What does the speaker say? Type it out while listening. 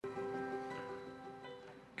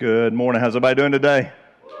Good morning. How's everybody doing today?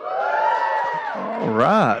 All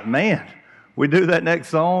right, man. We do that next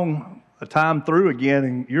song a time through again,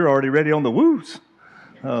 and you're already ready on the woos.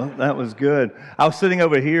 That was good. I was sitting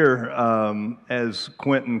over here as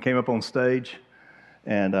Quentin came up on stage,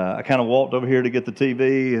 and I kind of walked over here to get the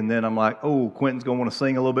TV, and then I'm like, oh, Quentin's going to want to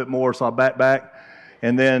sing a little bit more, so I backed back.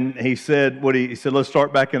 And then he said, let's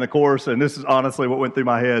start back in the chorus, and this is honestly what went through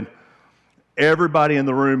my head. Everybody in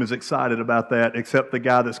the room is excited about that except the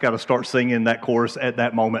guy that's got to start singing that chorus at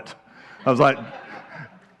that moment. I was like,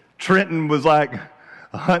 Trenton was like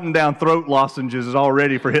hunting down throat lozenges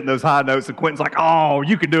already for hitting those high notes, and Quentin's like, oh,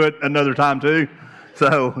 you could do it another time too.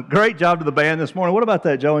 So great job to the band this morning. What about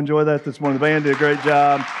that, Joe? Enjoy that this morning. The band did a great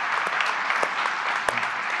job.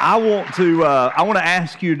 I want to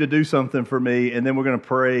ask you to do something for me, and then we're going to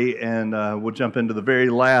pray, and we'll jump into the very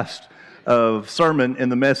last of sermon in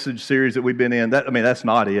the message series that we've been in. That's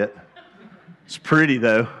not it. It's pretty,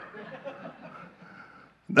 though.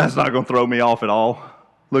 That's not going to throw me off at all.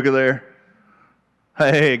 Look at there.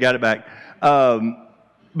 Hey, got it back.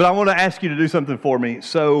 But I want to ask you to do something for me.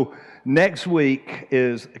 So next week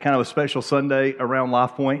is kind of a special Sunday around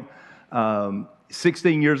Life Point.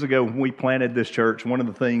 16 years ago when we planted this church, one of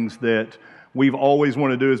the things that we've always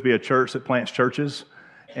wanted to do is be a church that plants churches.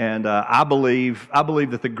 And I believe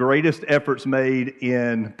that the greatest efforts made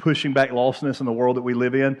in pushing back lostness in the world that we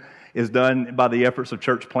live in is done by the efforts of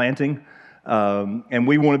church planting. And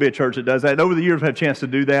we want to be a church that does that. And over the years, we've had a chance to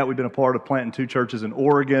do that. We've been a part of planting 2 churches in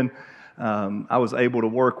Oregon. I was able to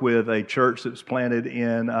work with a church that was planted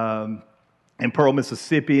in Pearl,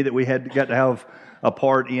 Mississippi, that we got to have a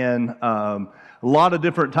part in. A lot of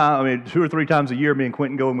different times, 2 or 3 times a year, me and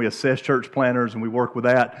Quentin go and we assess church planters and we work with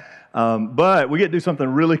that. But we get to do something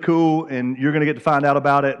really cool, and you're going to get to find out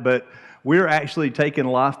about it. But we're actually taking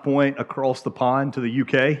Life Point across the pond to the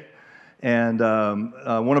UK. And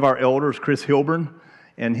one of our elders, Chris Hilburn,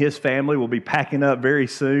 and his family will be packing up very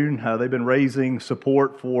soon. They've been raising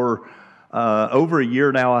support for over a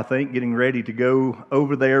year now, I think, getting ready to go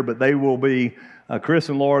over there. But they will be, Chris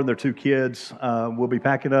and Laura and their 2 kids will be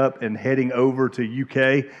packing up and heading over to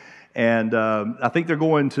UK. And I think they're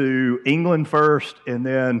going to England first, and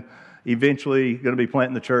then eventually going to be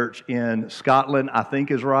planting the church in Scotland, I think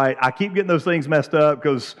is right. I keep getting those things messed up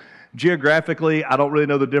because geographically, I don't really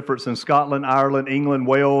know the difference in Scotland, Ireland, England,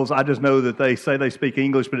 Wales. I just know that they say they speak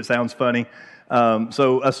English, but it sounds funny.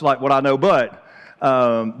 So that's like what I know. But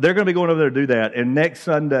they're going to be going over there to do that. And next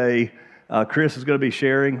Sunday, Chris is going to be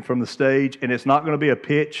sharing from the stage, and it's not going to be a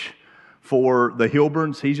pitch for the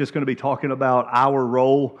Hilburns. He's just going to be talking about our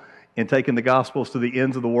role in taking the Gospels to the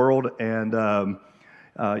ends of the world. And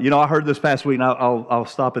I heard this past week, and I'll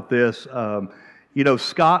stop at this.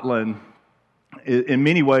 Scotland, in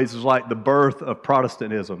many ways, is like the birth of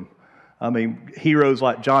Protestantism. Heroes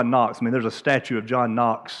like John Knox. There's a statue of John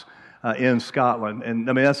Knox in Scotland, and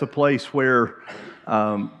that's a place where,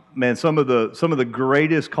 some of the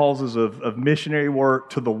greatest causes of missionary work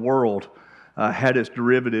to the world had its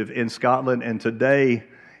derivative in Scotland, and today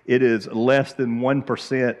it is less than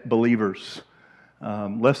 1% believers.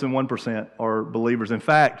 Less than 1% are believers. In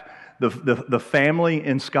fact, the family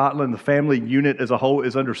in Scotland, the family unit as a whole,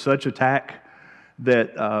 is under such attack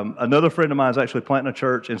that another friend of mine is actually planting a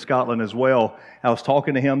church in Scotland as well. I was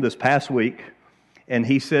talking to him this past week, and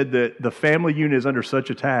he said that the family unit is under such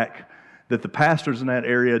attack that the pastors in that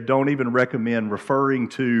area don't even recommend referring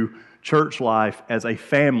to church life as a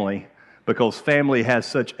family, because family has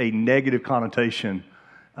such a negative connotation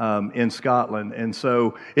in Scotland. And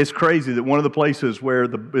so it's crazy that one of the places where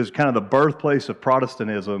is kind of the birthplace of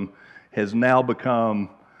Protestantism has now become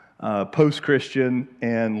post-Christian,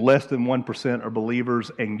 and less than 1% are believers.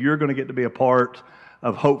 And you're going to get to be a part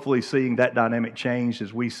of hopefully seeing that dynamic change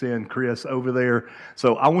as we send Chris over there.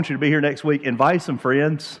 So I want you to be here next week. Invite some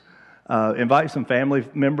friends, invite some family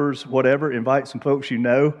members, whatever. Invite some folks you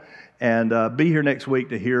know, and be here next week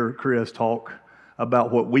to hear Chris talk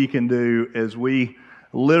about what we can do as we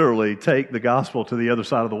literally take the gospel to the other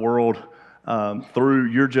side of the world through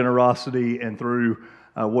your generosity and through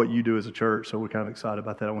what you do as a church. So we're kind of excited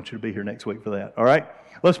about that. I want you to be here next week for that. All right?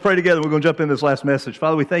 Let's pray together. We're going to jump into this last message.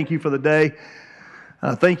 Father, we thank you for the day.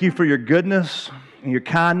 Thank you for your goodness and your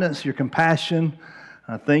kindness, your compassion.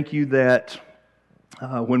 Thank you that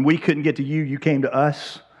when we couldn't get to you, you came to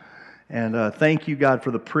us. And thank you, God,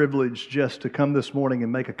 for the privilege just to come this morning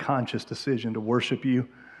and make a conscious decision to worship you,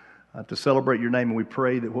 to celebrate your name. And we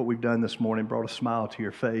pray that what we've done this morning brought a smile to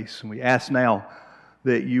your face. And we ask now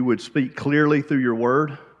that you would speak clearly through your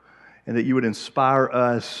word, and that you would inspire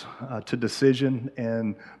us to decision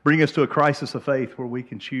and bring us to a crisis of faith where we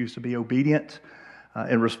can choose to be obedient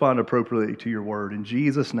and respond appropriately to your word. In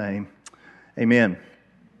Jesus' name, amen.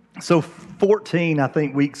 So 14, I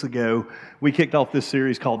think, weeks ago, we kicked off this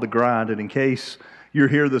series called The Grind. And in case you're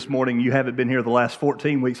here this morning, you haven't been here the last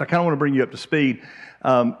 14 weeks, I kind of want to bring you up to speed.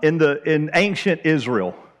 In ancient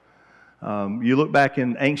Israel, you look back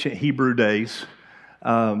in ancient Hebrew days,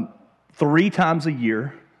 3 times a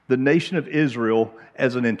year, the nation of Israel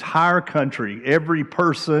as an entire country, every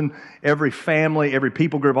person, every family, every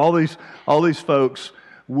people group, all these folks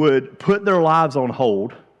would put their lives on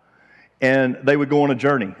hold, and they would go on a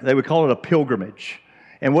journey. They would call it a pilgrimage.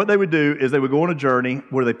 And what they would do is they would go on a journey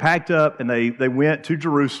where they packed up and they went to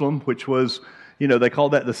Jerusalem, which was, they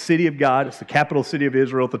called that the city of God. It's the capital city of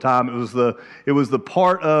Israel at the time. It was the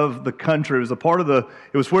part of the country.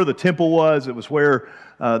 It was where the temple was. It was where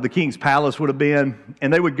the king's palace would have been.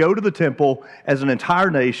 And they would go to the temple as an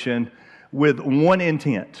entire nation with one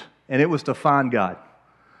intent, and it was to find God.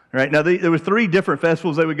 Right? Now, there were 3 different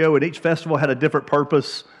festivals they would go, and each festival had a different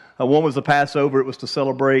purpose. One was the Passover. It was to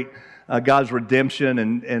celebrate God's redemption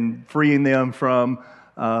and freeing them from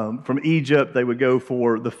Egypt. They would go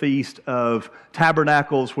for the Feast of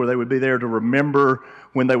Tabernacles, where they would be there to remember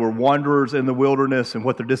when they were wanderers in the wilderness and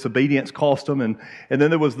what their disobedience cost them. And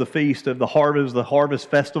then there was the Feast of the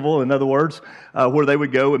Harvest Festival, in other words, where they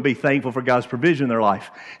would go and be thankful for God's provision in their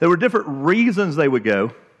life. There were different reasons they would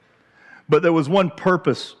go, but there was one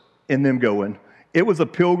purpose in them going. It was a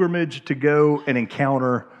pilgrimage to go and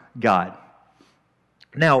encounter God.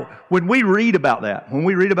 Now, when we read about that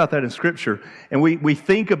in Scripture, and we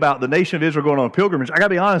think about the nation of Israel going on a pilgrimage, I got to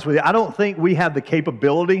be honest with you, I don't think we have the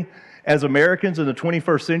capability as Americans in the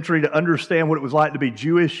 21st century to understand what it was like to be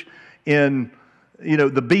Jewish in,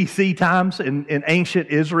 the BC times in ancient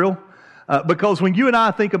Israel. Because when you and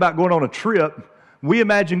I think about going on a trip, we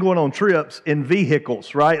imagine going on trips in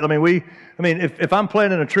vehicles, right? If I'm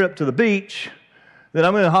planning a trip to the beach, then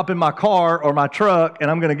I'm going to hop in my car or my truck, and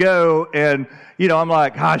I'm going to go, and, I'm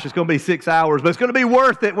like, gosh, it's going to be 6 hours, but it's going to be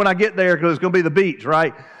worth it when I get there because it's going to be the beach,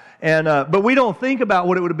 right? And but we don't think about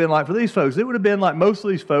what it would have been like for these folks. It would have been like most of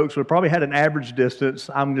these folks would probably had an average distance,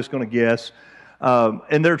 I'm just going to guess,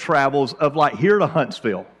 in their travels of like here to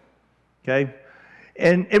Huntsville, okay?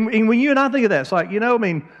 And when you and I think of that, it's like,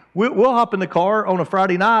 we'll hop in the car on a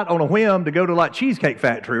Friday night on a whim to go to like Cheesecake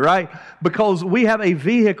Factory, right? Because we have a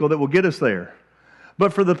vehicle that will get us there.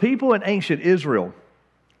 But for the people in ancient Israel,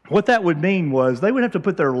 what that would mean was they would have to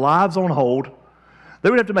put their lives on hold. They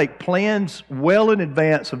would have to make plans well in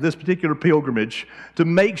advance of this particular pilgrimage to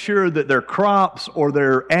make sure that their crops or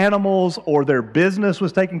their animals or their business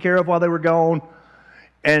was taken care of while they were gone.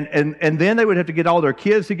 And then they would have to get all their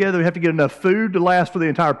kids together. They would have to get enough food to last for the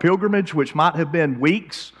entire pilgrimage, which might have been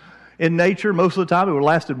weeks in nature. Most of the time it would have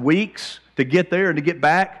lasted weeks to get there and to get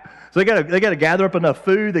back. So they got to gather up enough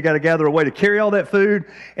food. They got to gather a way to carry all that food,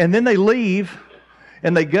 and then they leave,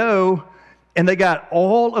 and they go, and they got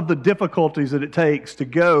all of the difficulties that it takes to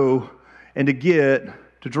go and to get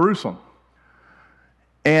to Jerusalem.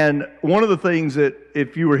 And one of the things that,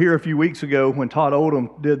 if you were here a few weeks ago when Todd Oldham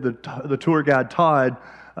did the tour guide Todd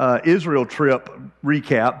Israel trip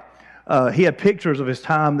recap, he had pictures of his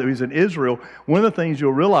time that he was in Israel. One of the things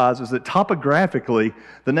you'll realize is that topographically,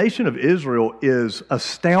 the nation of Israel is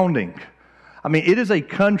astounding. It is a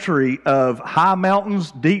country of high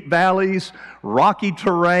mountains, deep valleys, rocky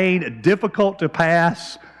terrain, difficult to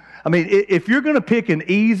pass. If you're going to pick an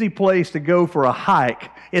easy place to go for a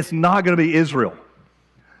hike, it's not going to be Israel.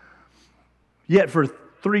 Yet for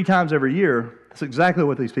 3 times every year, that's exactly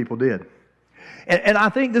what these people did. And I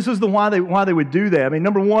think this is why they would do that.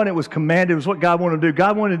 Number one, it was commanded. It was what God wanted to do.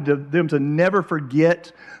 God wanted them to never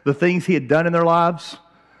forget the things He had done in their lives.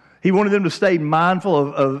 He wanted them to stay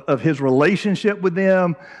mindful of His relationship with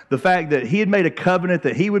them, the fact that He had made a covenant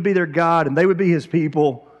that He would be their God and they would be His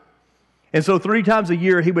people. And so 3 times a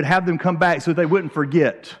year, He would have them come back so that they wouldn't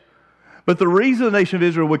forget. But the reason the nation of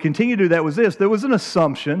Israel would continue to do that was this. There was an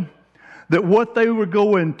assumption that what they were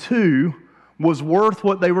going to was worth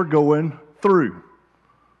what they were going through.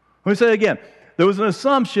 Let me say it again. There was an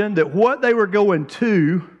assumption that what they were going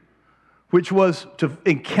to, which was to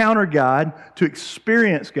encounter God, to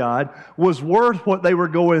experience God, was worth what they were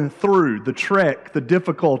going through. The trek, the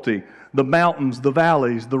difficulty, the mountains, the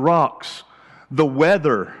valleys, the rocks, the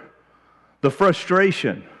weather, the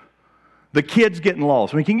frustration, the kids getting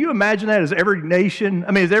lost. Can you imagine that as every nation,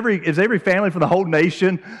 as every family from the whole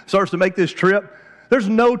nation starts to make this trip? There's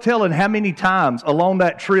no telling how many times along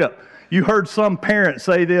that trip you heard some parent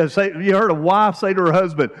say this. You heard a wife say to her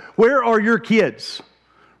husband, "Where are your kids?"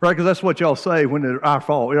 Right? Because that's what y'all say when it's our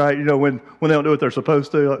fault, right? You know, when they don't do what they're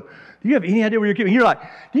supposed to. Like, do you have any idea where your kid? You're like,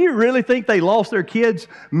 do you really think they lost their kids?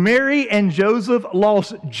 Mary and Joseph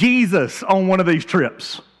lost Jesus on one of these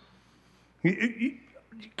trips.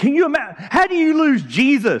 Can you imagine? How do you lose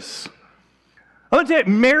Jesus? I'm going to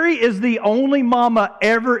tell you, Mary is the only mama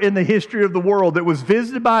ever in the history of the world that was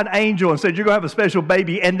visited by an angel and said, you're going to have a special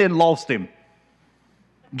baby, and then lost him.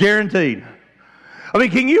 Guaranteed. I mean,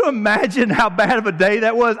 can you imagine how bad of a day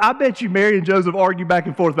that was? I bet you Mary and Joseph argue back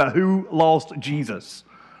and forth about who lost Jesus,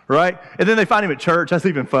 right? And then they find him at church. That's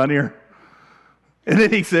even funnier. And then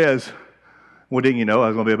he says, well, didn't you know I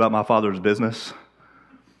was going to be about my Father's business?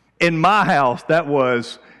 In my house, that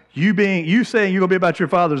was you saying you're going to be about your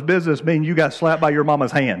Father's business, meaning you got slapped by your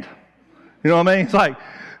mama's hand. You know what I mean? It's like,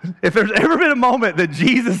 if there's ever been a moment that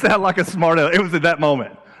Jesus sounded like a smart aleck, it was at that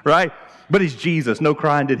moment, right? But he's Jesus. No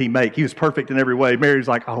crying did he make. He was perfect in every way. Mary's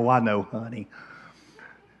like, oh, I know, honey.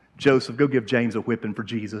 Joseph, go give James a whipping for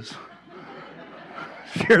Jesus.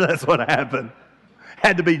 Sure, that's what happened.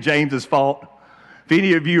 Had to be James's fault. If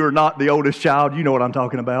any of you are not the oldest child, you know what I'm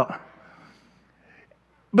talking about.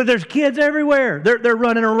 But there's kids everywhere. They're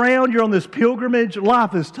running around. You're on this pilgrimage.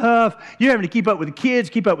 Life is tough. You're having to keep up with the kids,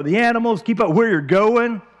 keep up with the animals, keep up where you're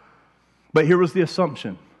going. But here was the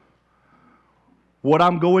assumption. What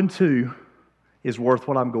I'm going to is worth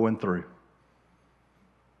what I'm going through.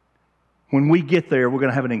 When we get there, we're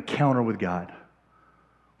going to have an encounter with God.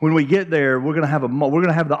 When we get there, we're going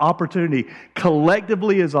to have the opportunity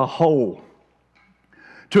collectively as a whole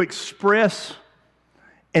to express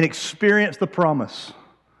and experience the promise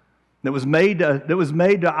that was made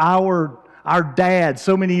to our dad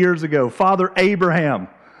so many years ago, Father Abraham,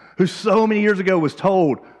 who so many years ago was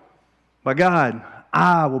told by God,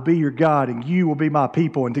 I will be your God and you will be my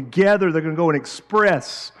people. And together they're going to go and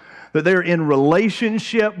express that they're in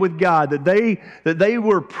relationship with God, that they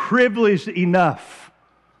were privileged enough.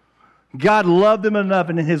 God loved them enough,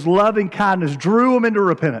 and in His loving kindness drew them into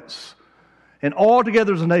repentance. And all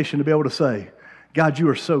together as a nation to be able to say, God, you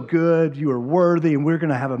are so good, you are worthy, and we're going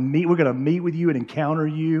to meet with you and encounter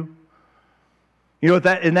you. You know,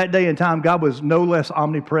 in that day and time, God was no less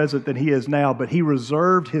omnipresent than He is now, but He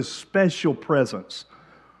reserved His special presence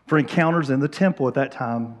for encounters in the temple at that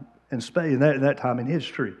time in that time in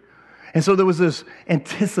history. And so there was this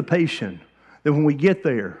anticipation that when we get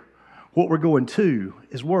there, what we're going to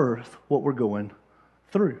is worth what we're going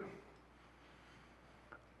through.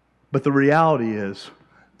 But the reality is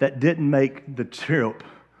that didn't make the trip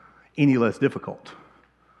any less difficult.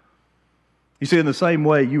 You see, in the same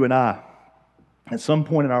way, you and I, at some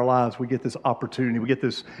point in our lives, we get this opportunity, we get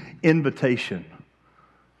this invitation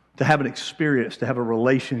to have an experience, to have a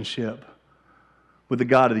relationship with the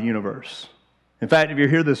God of the universe. In fact, if you're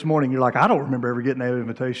here this morning, you're like, I don't remember ever getting that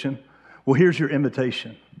invitation. Well, here's your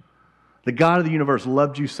invitation. The God of the universe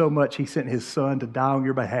loved you so much, He sent His Son to die on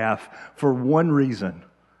your behalf for one reason,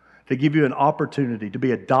 to give you an opportunity to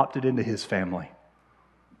be adopted into His family.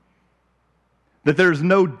 That there's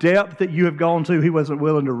no depth that you have gone to He wasn't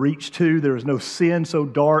willing to reach to. There is no sin so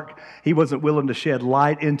dark He wasn't willing to shed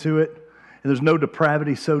light into it. And there's no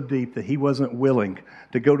depravity so deep that He wasn't willing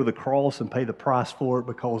to go to the cross and pay the price for it,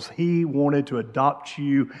 because He wanted to adopt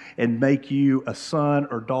you and make you a son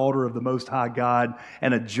or daughter of the Most High God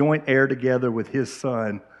and a joint heir together with His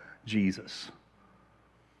Son, Jesus.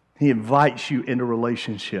 He invites you into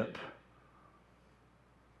relationship.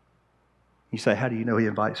 You say, how do you know He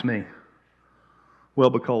invites me? Well,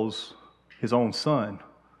 because His own Son,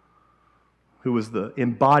 who was the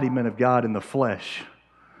embodiment of God in the flesh,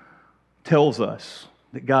 tells us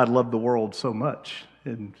that God loved the world so much.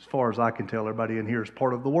 And as far as I can tell, everybody in here is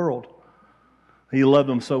part of the world. He loved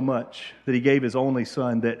them so much that He gave His only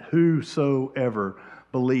Son, that whosoever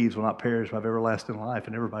believes will not perish but have everlasting life.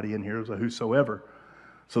 And everybody in here is a whosoever.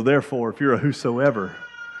 So therefore, if you're a whosoever,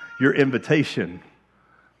 your invitation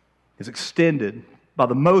is extended by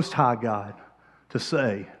the Most High God to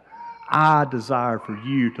say, I desire for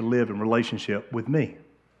you to live in relationship with me.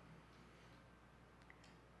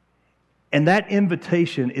 And that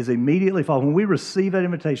invitation is immediately followed. When we receive that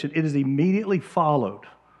invitation, it is immediately followed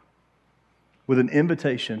with an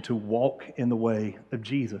invitation to walk in the way of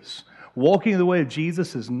Jesus. Walking in the way of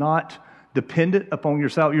Jesus is not dependent upon your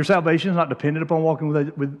salvation. Your salvation is not dependent upon walking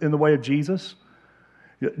in the way of Jesus.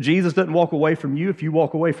 Jesus doesn't walk away from you if you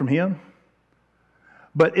walk away from Him.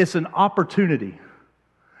 But it's an opportunity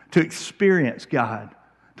to experience God,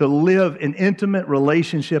 to live in intimate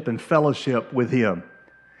relationship and fellowship with Him.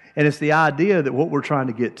 And it's the idea that what we're trying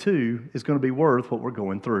to get to is going to be worth what we're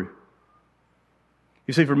going through.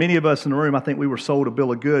 You see, for many of us in the room, I think we were sold a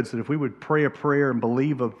bill of goods that if we would pray a prayer and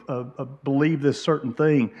believe this certain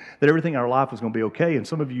thing, that everything in our life was going to be okay. And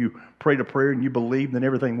some of you prayed a prayer and you believed and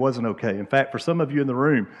everything wasn't okay. In fact, for some of you in the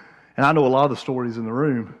room, and I know a lot of the stories in the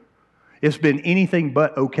room, it's been anything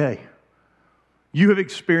but okay. You have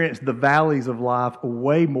experienced the valleys of life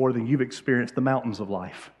way more than you've experienced the mountains of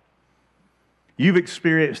life. You've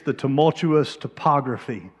experienced the tumultuous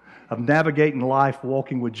topography of navigating life,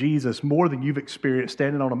 walking with Jesus, more than you've experienced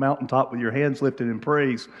standing on a mountaintop with your hands lifted in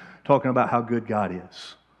praise, talking about how good God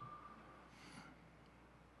is.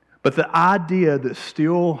 But the idea that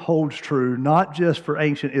still holds true, not just for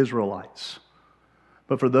ancient Israelites,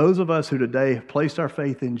 but for those of us who today have placed our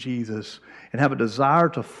faith in Jesus and have a desire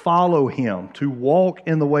to follow Him, to walk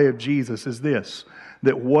in the way of Jesus, is this: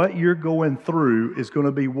 that what you're going through is going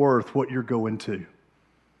to be worth what you're going to.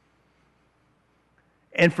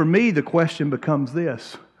 And for me, the question becomes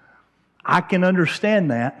this: I can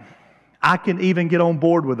understand that. I can even get on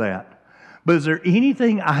board with that. But is there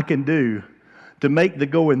anything I can do to make the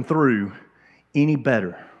going through any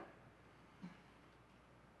better?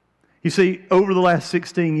 You see, over the last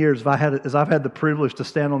 16 years, as I've had the privilege to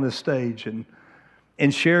stand on this stage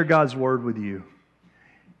and share God's Word with you,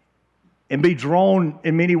 and be drawn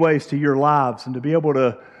in many ways to your lives, and to be able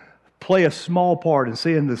to play a small part in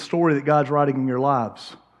seeing the story that God's writing in your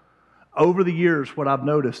lives. Over the years, what I've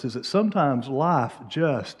noticed is that sometimes life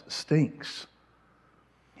just stinks.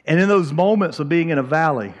 And in those moments of being in a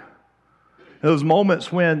valley, those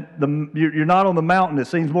moments when you're not on the mountain, it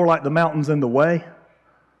seems more like the mountain's in the way.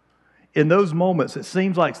 In those moments, it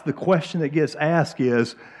seems like the question that gets asked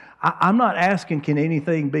is, I'm not asking can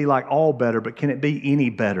anything be like all better, but can it be any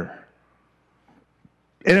better?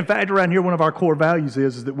 And in fact, around here, one of our core values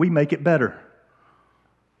is that we make it better.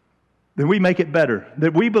 That we make it better.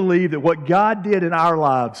 That we believe that what God did in our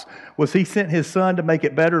lives was He sent His Son to make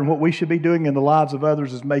it better, and what we should be doing in the lives of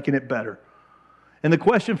others is making it better. And the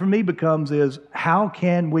question for me becomes is, how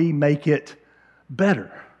can we make it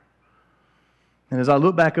better? And as I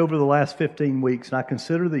look back over the last 15 weeks, and I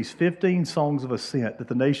consider these 15 songs of ascent that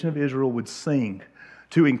the nation of Israel would sing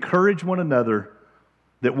to encourage one another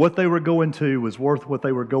that what they were going to was worth what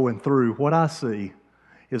they were going through, what I see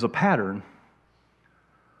is a pattern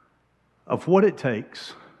of what it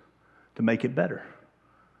takes to make it better.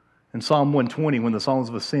 In Psalm 120, when the Songs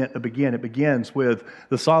of Ascent begin, it begins with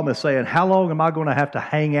the psalmist saying, how long am I going to have to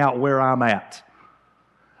hang out where I'm at?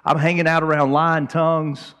 I'm hanging out around lying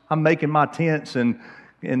tongues. I'm making my tents in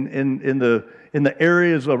the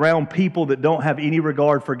areas around people that don't have any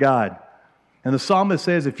regard for God. And the psalmist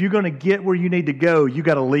says, if you're going to get where you need to go, you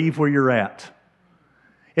got to leave where you're at.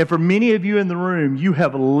 And for many of you in the room, you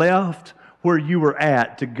have left where you were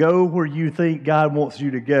at to go where you think God wants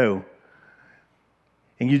you to go.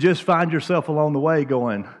 And you just find yourself along the way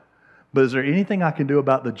going, but is there anything I can do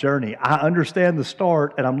about the journey? I understand the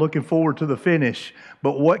start and I'm looking forward to the finish,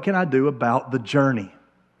 but what can I do about the journey?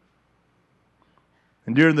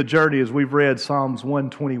 And during the journey, as we've read Psalms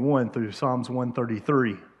 121 through Psalms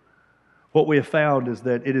 133, what we have found is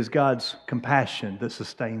that it is God's compassion that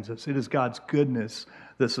sustains us. It is God's goodness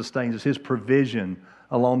that sustains us. His provision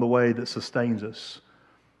along the way that sustains us.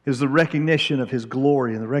 It is the recognition of His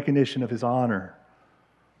glory and the recognition of His honor.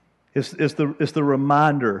 It's the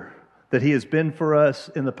reminder that He has been for us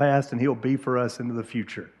in the past and He'll be for us into the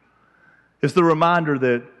future. It's the reminder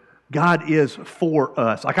that God is for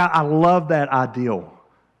us. I love that ideal.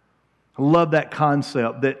 I love that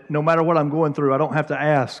concept that no matter what I'm going through, I don't have to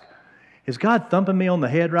ask, is God thumping me on the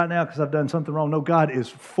head right now because I've done something wrong? No, God is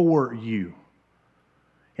for you.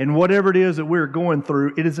 And whatever it is that we're going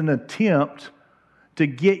through, it is an attempt to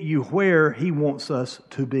get you where He wants us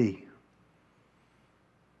to be.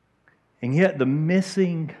 And yet the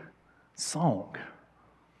missing song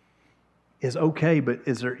is okay, but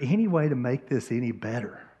is there any way to make this any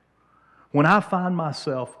better? When I find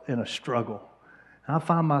myself in a struggle, I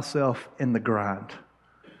find myself in the grind,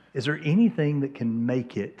 is there anything that can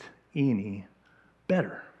make it any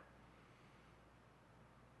better?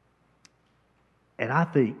 And I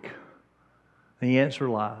think the answer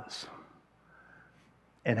lies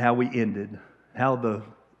in how we ended, how the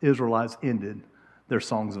Israelites ended their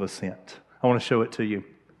songs of ascent. I want to show it to you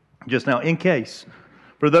just now, in case,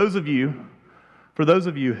 for those of you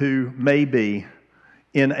who may be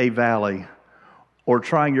in a valley or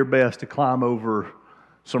trying your best to climb over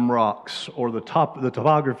some rocks, or the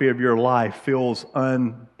topography of your life feels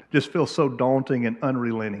so daunting and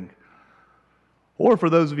unrelenting. Or for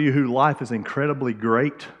those of you who life is incredibly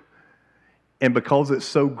great, and because it's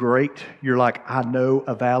so great, you're like, I know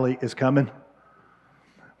a valley is coming.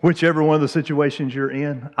 whichever one of the situations you're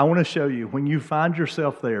in, I want to show you when you find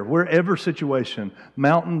yourself there, wherever situation,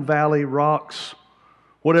 mountain, valley, rocks,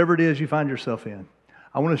 whatever it is you find yourself in,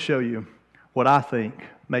 I want to show you what I think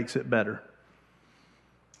makes it better.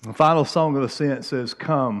 The final song of ascent says,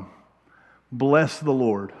 "Come, bless the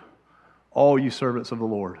Lord, all you servants of the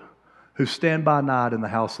Lord, who stand by night in the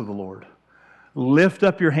house of the Lord. Lift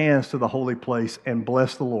up your hands to the holy place and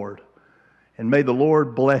bless the Lord. And may the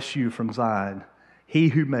Lord bless you from Zion, He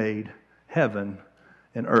who made heaven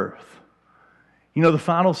and earth." You know, the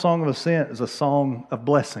final song of ascent is a song of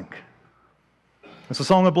blessing. It's a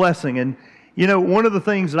song of blessing. And, you know, one of the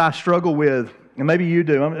things that I struggle with, and maybe you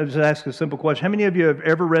do, I'm just asking a simple question. How many of you have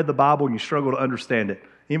ever read the Bible and you struggle to understand it?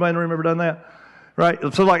 Anybody remember done that? Right?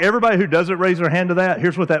 So like everybody who doesn't raise their hand to that,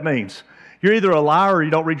 here's what that means. You're either a liar or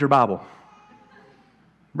you don't read your Bible.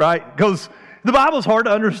 Right? Because the Bible's hard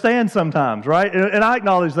to understand sometimes, right? And I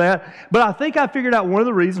acknowledge that. But I think I figured out one of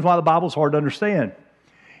the reasons why the Bible's hard to understand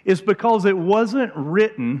is because it wasn't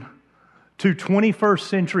written to 21st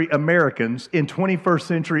century Americans in 21st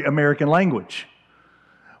century American language.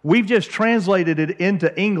 We've just translated it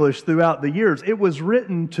into English throughout the years. It was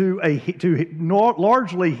written to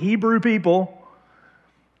largely Hebrew people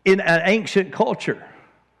in an ancient culture.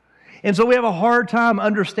 And so we have a hard time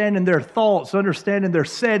understanding their thoughts, understanding their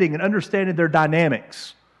setting, and understanding their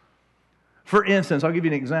dynamics. For instance, I'll give you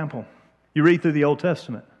an example. You read through the Old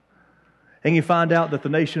Testament, and you find out that the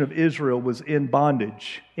nation of Israel was in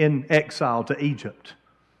bondage, in exile to Egypt.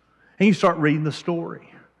 And you start reading the story.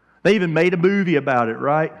 They even made a movie about it,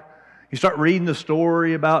 right? You start reading the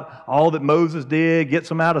story about all that Moses did, gets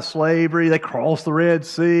them out of slavery, they cross the Red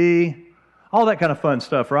Sea, all that kind of fun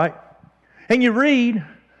stuff, right? And you read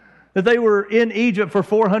that they were in Egypt for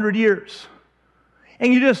 400 years.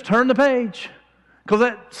 And you just turn the page, because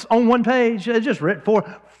that's on one page. It's just written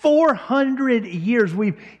for 400 years.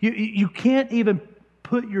 You can't even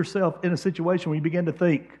put yourself in a situation where you begin to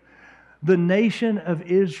think. The nation of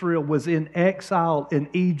Israel was in exile in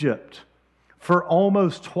Egypt for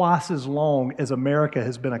almost twice as long as America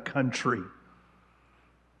has been a country.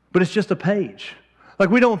 But it's just a page. Like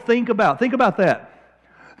we don't think about that.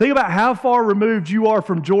 Think about how far removed you are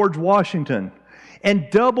from George Washington, and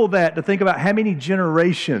double that to think about how many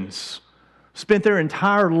generations spent their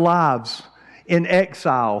entire lives in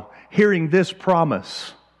exile hearing this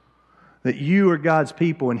promise that you are God's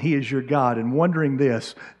people and He is your God, and wondering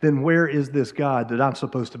this, then where is this God that I'm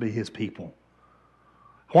supposed to be His people?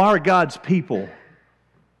 Why are God's people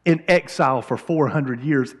in exile for 400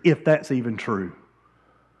 years if that's even true?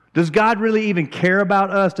 Does God really even care about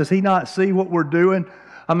us? Does He not see what we're doing?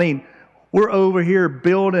 I mean, we're over here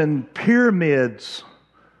building pyramids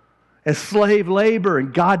as slave labor,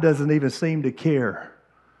 and God doesn't even seem to care.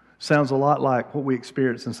 Sounds a lot like what we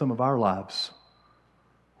experience in some of our lives,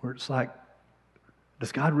 where it's like,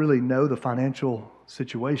 does God really know the financial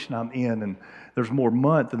situation I'm in? And there's more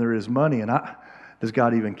month than there is money, and does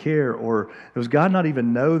God even care? Or does God not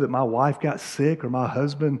even know that my wife got sick or my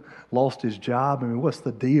husband lost his job? I mean, what's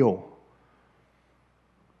the deal?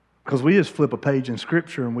 Because we just flip a page in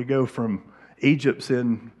Scripture and we go from Egypt's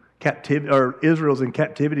in captivity, or Israel's in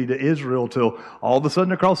captivity, to Israel, till all of a sudden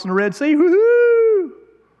they're crossing the Red Sea. Woohoo!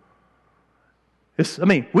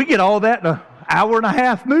 We get all that in an hour and a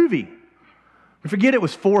half movie. We forget it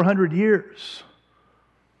was 400 years.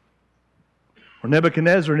 Where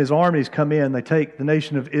Nebuchadnezzar and his armies come in, they take the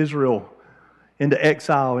nation of Israel into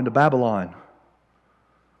exile, into Babylon.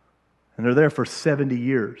 And they're there for 70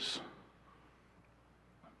 years.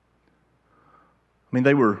 I mean,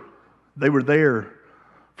 they were there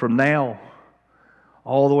from now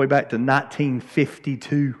all the way back to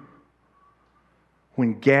 1952,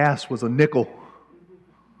 when gas was a nickel.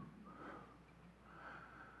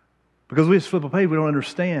 Because we just flip a page, we don't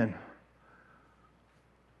understand.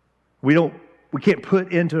 We can't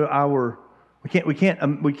put into our, we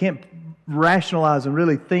can't rationalize and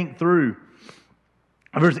really think through.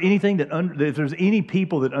 If there's any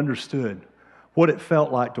people that understood what it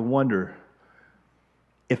felt like to wonder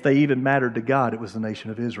if they even mattered to God, it was the nation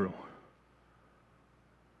of Israel.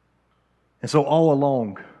 And so all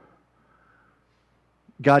along,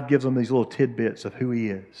 God gives them these little tidbits of who He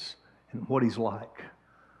is and what He's like.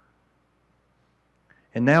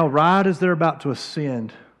 And now, right as they're about to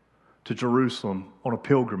ascend to Jerusalem on a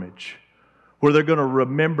pilgrimage, where they're going to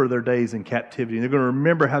remember their days in captivity, they're going to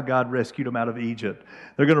remember how God rescued them out of Egypt,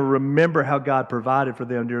 they're going to remember how God provided for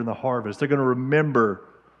them during the harvest, they're going to remember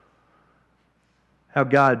how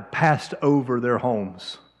God passed over their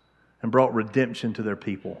homes and brought redemption to their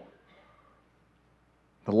people.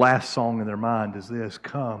 The last song in their mind is this: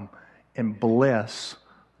 come and bless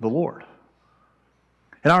the Lord.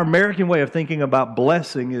 And our American way of thinking about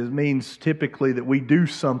blessing means typically that we do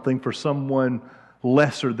something for someone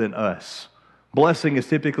lesser than us. Blessing is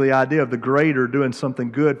typically the idea of the greater doing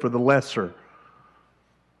something good for the lesser.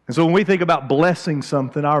 And so when we think about blessing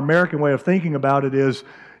something, our American way of thinking about it is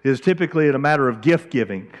typically in a matter of gift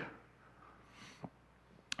giving.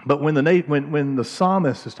 But when the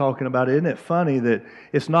psalmist is talking about it, isn't it funny that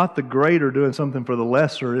it's not the greater doing something for the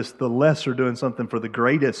lesser, it's the lesser doing something for the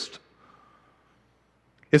greatest.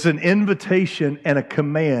 It's an invitation and a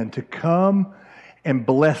command to come and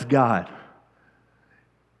bless God.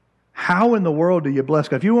 How in the world do you bless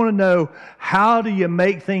God? If you want to know, how do you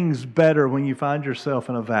make things better when you find yourself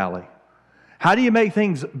in a valley? How do you make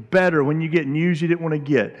things better when you get news you didn't want to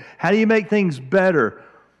get? How do you make things better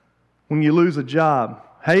when you lose a job?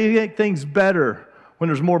 How do you make things better when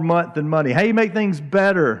there's more money than money? How do you make things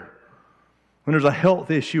better when there's a health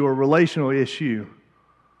issue or relational issue?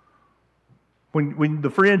 When the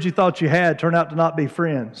friends you thought you had turn out to not be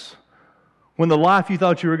friends. When the life you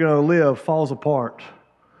thought you were going to live falls apart.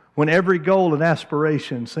 When every goal and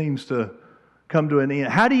aspiration seems to come to an end.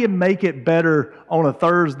 How do you make it better on a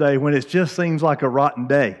Thursday when it just seems like a rotten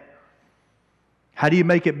day? How do you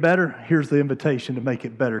make it better? Here's the invitation to make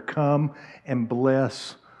it better. Come and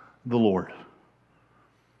bless the Lord.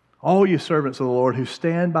 All you servants of the Lord who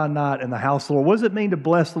stand by night in the house of the Lord. What does it mean to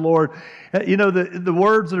bless the Lord? You know, the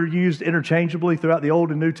words that are used interchangeably throughout the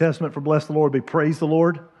Old and New Testament for bless the Lord would be praise the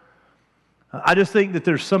Lord. I just think that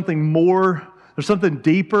there's something more, there's something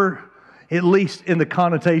deeper, at least in the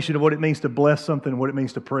connotation of what it means to bless something and what it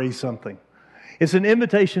means to praise something. It's an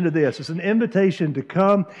invitation to this. It's an invitation to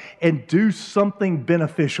come and do something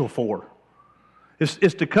beneficial for.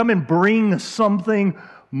 It's to come and bring something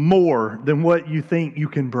more than what you think you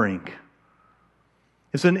can bring.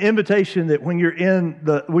 It's an invitation that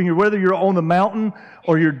whether you're on the mountain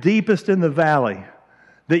or you're deepest in the valley,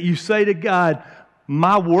 that you say to God,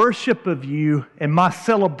 my worship of you and my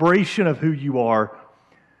celebration of who you are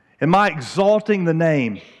and my exalting the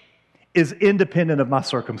name is independent of my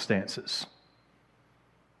circumstances.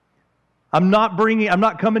 I'm not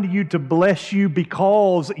coming to you to bless you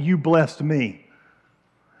because you blessed me.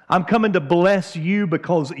 I'm coming to bless you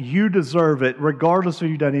because you deserve it, regardless if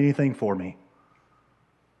you've done anything for me.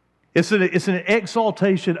 It's an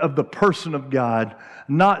exaltation of the person of God,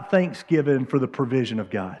 not thanksgiving for the provision of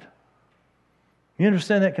God. You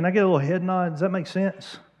understand that? Can I get a little head nod? Does that make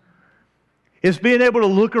sense? It's being able to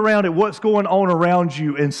look around at what's going on around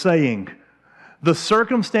you and saying, the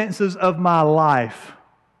circumstances of my life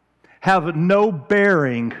have no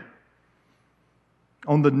bearing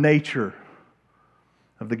on the nature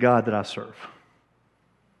of the God that I serve.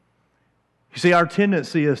 You see, our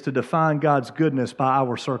tendency is to define God's goodness by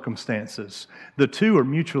our circumstances. The two are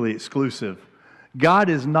mutually exclusive. God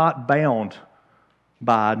is not bound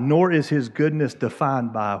by, nor is His goodness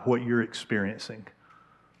defined by what you're experiencing.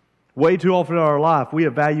 Way too often in our life, we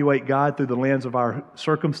evaluate God through the lens of our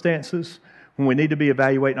circumstances when we need to be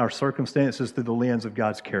evaluating our circumstances through the lens of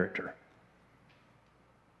God's character.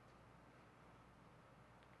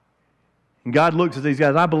 And God looks at these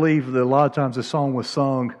guys. I believe that a lot of times this song was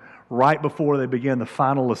sung right before they began the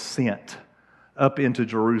final ascent up into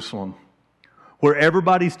Jerusalem, where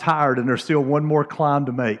everybody's tired and there's still one more climb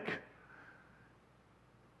to make.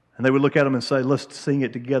 And they would look at them and say, let's sing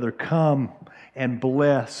it together. Come and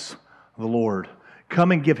bless the Lord.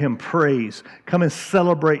 Come and give Him praise. Come and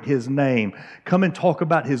celebrate His name. Come and talk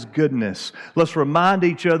about His goodness. Let's remind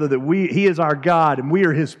each other that He is our God and we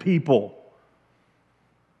are His people.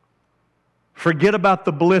 Forget about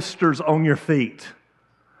the blisters on your feet.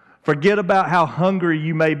 Forget about how hungry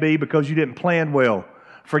you may be because you didn't plan well.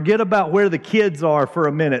 Forget about where the kids are for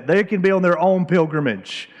a minute. They can be on their own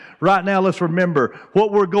pilgrimage. Right now, let's remember,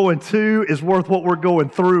 what we're going to is worth what we're going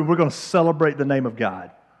through. We're going to celebrate the name of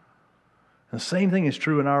God. And the same thing is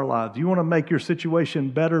true in our lives. You want to make your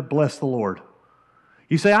situation better? Bless the Lord.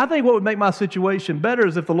 You say, I think what would make my situation better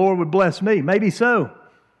is if the Lord would bless me. Maybe so.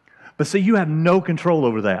 But see, you have no control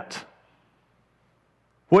over that.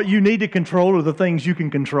 What you need to control are the things you can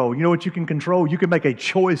control. You know what you can control? You can make a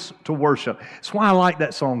choice to worship. That's why I like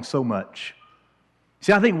that song so much.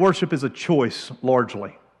 See, I think worship is a choice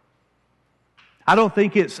largely. I don't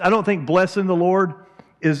think blessing the Lord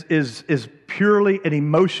is purely an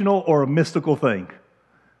emotional or a mystical thing.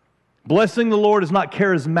 Blessing the Lord is not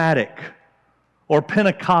charismatic or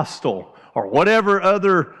Pentecostal or whatever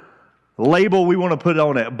other label we want to put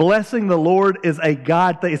on it. Blessing the Lord is a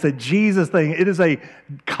God thing. It's a Jesus thing. It is a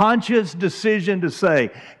conscious decision to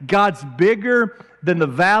say, God's bigger than the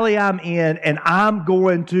valley I'm in, and I'm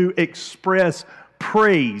going to express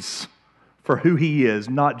praise for who He is,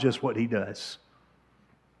 not just what He does.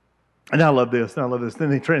 And I love this. And I love this. Then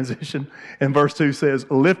they transition. And verse 2 says,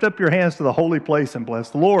 lift up your hands to the holy place and bless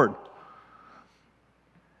the Lord.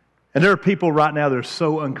 And there are people right now that are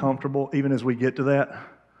so uncomfortable, even as we get to that.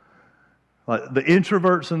 Like the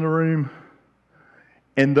introverts in the room,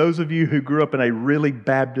 and those of you who grew up in a really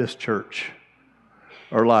Baptist church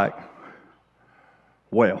are like,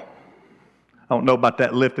 well, I don't know about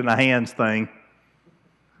that lifting the hands thing.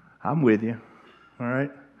 I'm with you, all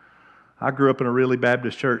right? I grew up in a really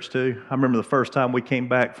Baptist church too. I remember the first time we came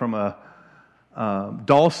back from a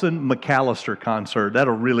Dawson McAllister concert.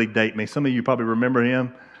 That'll really date me. Some of you probably remember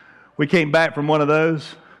him. We came back from one of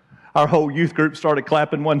those. Our whole youth group started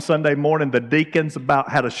clapping one Sunday morning. The deacons about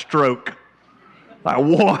had a stroke. Like,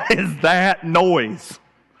 what is that noise?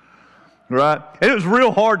 Right? And it was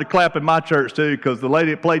real hard to clap in my church too, because the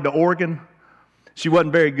lady that played the organ, she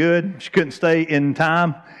wasn't very good. She couldn't stay in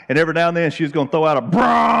time. And every now and then she was going to throw out a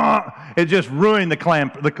brah. It just ruined the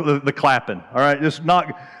clapping. All right? Just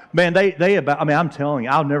not, man, I'm telling you,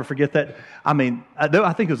 I'll never forget that. I mean,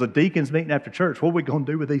 I think it was a deacons meeting after church. What are we going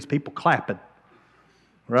to do with these people clapping?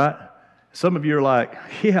 Right? Some of you are like,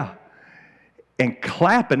 yeah. And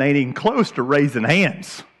clapping ain't even close to raising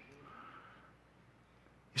hands.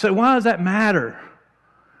 You say, why does that matter?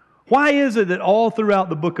 Why is it that all throughout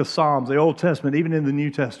the book of Psalms, the Old Testament, even in the New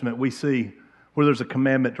Testament, we see where there's a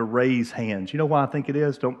commandment to raise hands? You know why I think it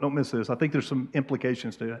is? Don't miss this. I think there's some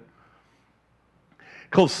implications to it.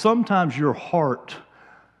 Because sometimes your heart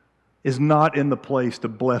is not in the place to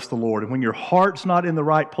bless the Lord. And when your heart's not in the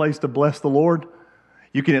right place to bless the Lord,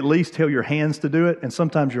 you can at least tell your hands to do it, and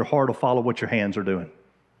sometimes your heart will follow what your hands are doing.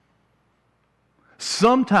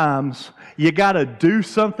 Sometimes you got to do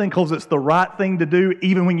something because it's the right thing to do,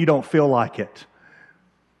 even when you don't feel like it.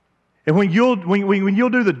 And when you'll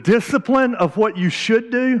do the discipline of what you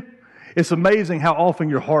should do, it's amazing how often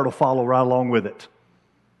your heart will follow right along with it.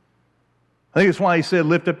 I think it's why he said,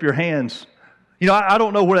 lift up your hands. You know, I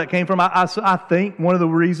don't know where that came from. I think one of the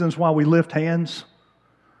reasons why we lift hands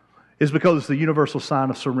is because it's the universal sign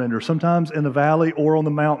of surrender. Sometimes in the valley or on the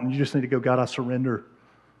mountain, you just need to go, God, I surrender.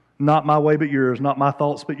 Not my way but yours. Not my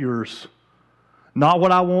thoughts but yours. Not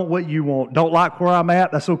what I want, what you want. Don't like where I'm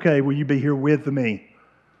at? That's okay. Will you be here with me?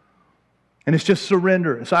 And it's just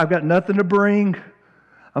surrender. So I've got nothing to bring.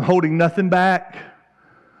 I'm holding nothing back.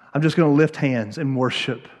 I'm just going to lift hands and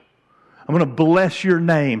worship. I'm going to bless your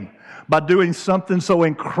name by doing something so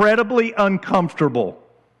incredibly uncomfortable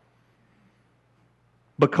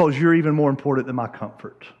because you're even more important than my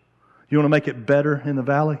comfort. You want to make it better in the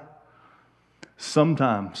valley?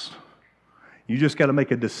 Sometimes you just got to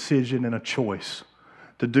make a decision and a choice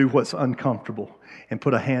to do what's uncomfortable and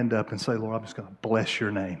put a hand up and say, Lord, I'm just going to bless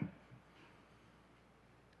your name.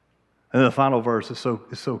 And then the final verse is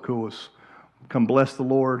so cool. It's, come bless the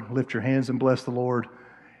Lord, lift your hands and bless the Lord.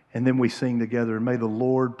 And then we sing together, may the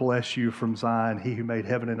Lord bless you from Zion, he who made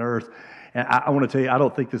heaven and earth. And I want to tell you, I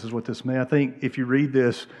don't think this is what this means. I think if you read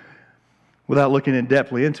this without looking in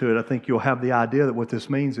depthly into it, I think you'll have the idea that what this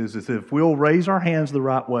means is if we'll raise our hands the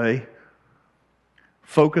right way,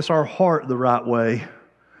 focus our heart the right way,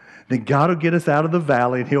 then God will get us out of the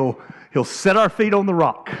valley and He'll set our feet on the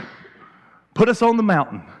rock, put us on the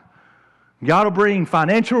mountain. God will bring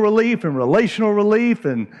financial relief and relational relief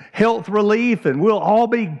and health relief, and we'll all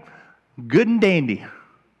be good and dandy.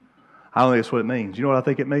 I don't think that's what it means. You know what I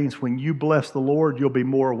think it means? When you bless the Lord, you'll be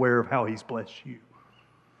more aware of how He's blessed you.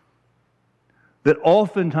 That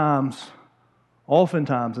oftentimes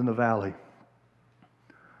in the valley,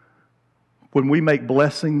 when we make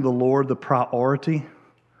blessing the Lord the priority,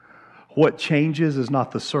 what changes is not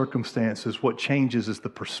the circumstances. What changes is the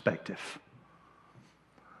perspective.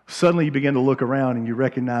 Suddenly you begin to look around and you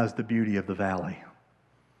recognize the beauty of the valley.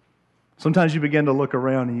 Sometimes you begin to look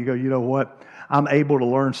around and you go, you know what? I'm able to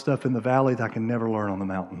learn stuff in the valley that I can never learn on the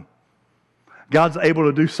mountain. God's able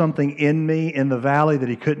to do something in me in the valley that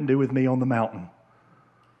He couldn't do with me on the mountain.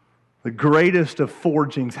 The greatest of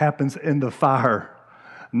forgings happens in the fire,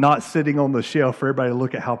 not sitting on the shelf for everybody to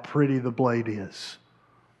look at how pretty the blade is.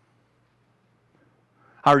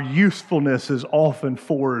 Our usefulness is often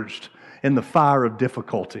forged in the fire of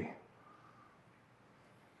difficulty.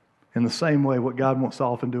 In the same way, what God wants to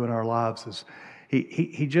often do in our lives is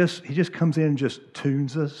He just comes in and just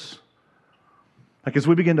tunes us. Like as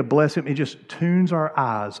we begin to bless Him, He just tunes our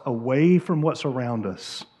eyes away from what's around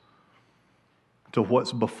us to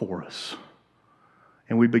what's before us.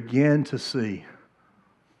 And we begin to see,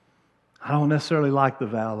 I don't necessarily like the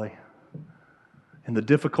valley, and the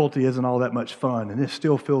difficulty isn't all that much fun, and it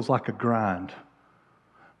still feels like a grind.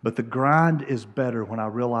 But the grind is better when I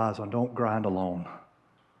realize I don't grind alone.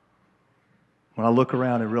 When I look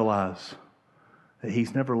around and realize that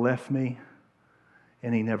He's never left me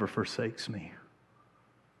and He never forsakes me.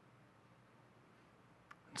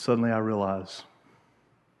 And suddenly I realize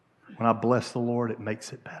when I bless the Lord, it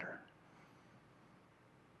makes it better.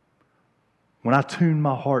 When I tune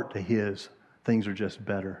my heart to His, things are just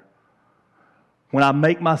better. When I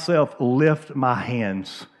make myself lift my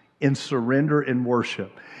hands in surrender and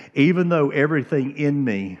worship, even though everything in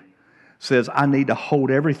me says I need to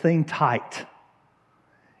hold everything tight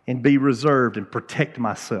and be reserved and protect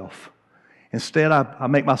myself. Instead, I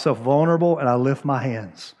make myself vulnerable and I lift my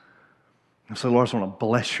hands. And say, Lord, I just want to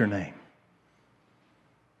bless your name.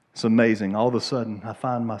 It's amazing. All of a sudden, I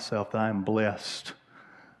find myself that I am blessed.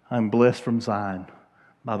 I'm blessed from Zion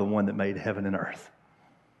by the one that made heaven and earth.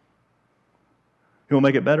 You want to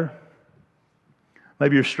make it better?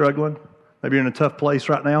 Maybe you're struggling. Maybe you're in a tough place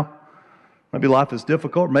right now. Maybe life is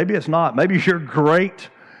difficult. Maybe it's not. Maybe you're great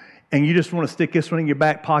and you just want to stick this one in your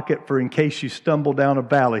back pocket for in case you stumble down a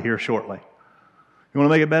valley here shortly. You want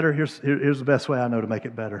to make it better? Here's the best way I know to make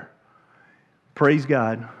it better. Praise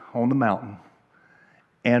God on the mountain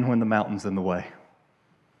and when the mountain's in the way.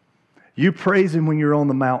 You praise Him when you're on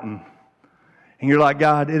the mountain. And you're like,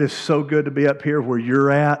 God, it is so good to be up here where you're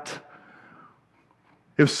at.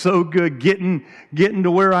 It was so good. Getting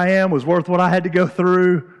to where I am was worth what I had to go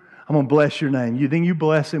through. I'm going to bless your name. Then you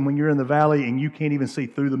bless Him when you're in the valley and you can't even see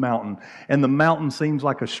through the mountain. And the mountain seems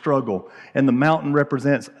like a struggle. And the mountain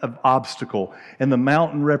represents an obstacle. And the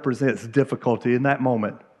mountain represents difficulty in that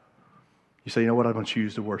moment. You say, you know what? I'm going to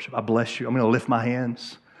choose to worship. I bless you. I'm going to lift my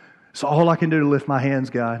hands. It's all I can do to lift my hands,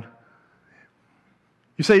 God.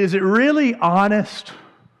 You say, is it really honest,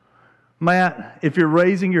 Matt, if you're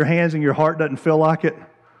raising your hands and your heart doesn't feel like it?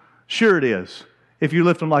 Sure it is. If you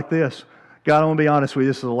lift them like this, God, I want to be honest with you,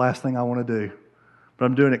 this is the last thing I want to do. But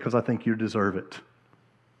I'm doing it because I think you deserve it.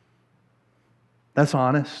 That's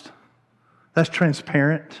honest. That's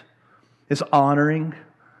transparent. It's honoring.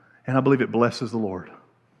 And I believe it blesses the Lord.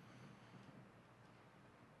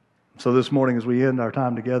 So this morning as we end our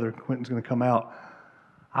time together, Quentin's going to come out.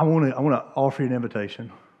 I want to offer you an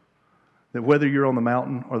invitation that whether you're on the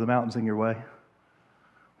mountain or the mountain's in your way,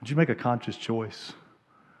 would you make a conscious choice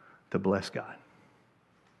to bless God?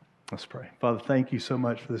 Let's pray. Father, thank you so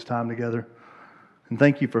much for this time together. And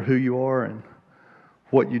thank you for who you are and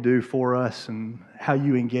what you do for us and how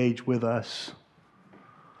you engage with us.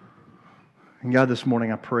 And God, this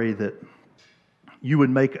morning I pray that you would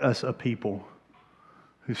make us a people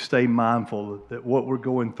who stay mindful that what we're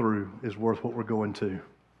going through is worth what we're going to.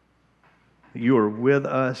 That you are with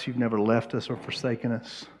us, you've never left us or forsaken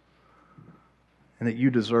us, and that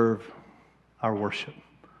you deserve our worship.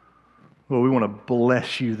 Lord, we want to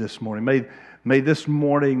bless you this morning. May this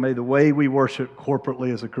morning, may the way we worship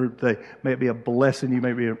corporately as a group today, may it be a blessing. You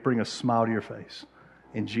may bring a smile to your face.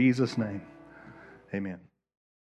 In Jesus' name, amen.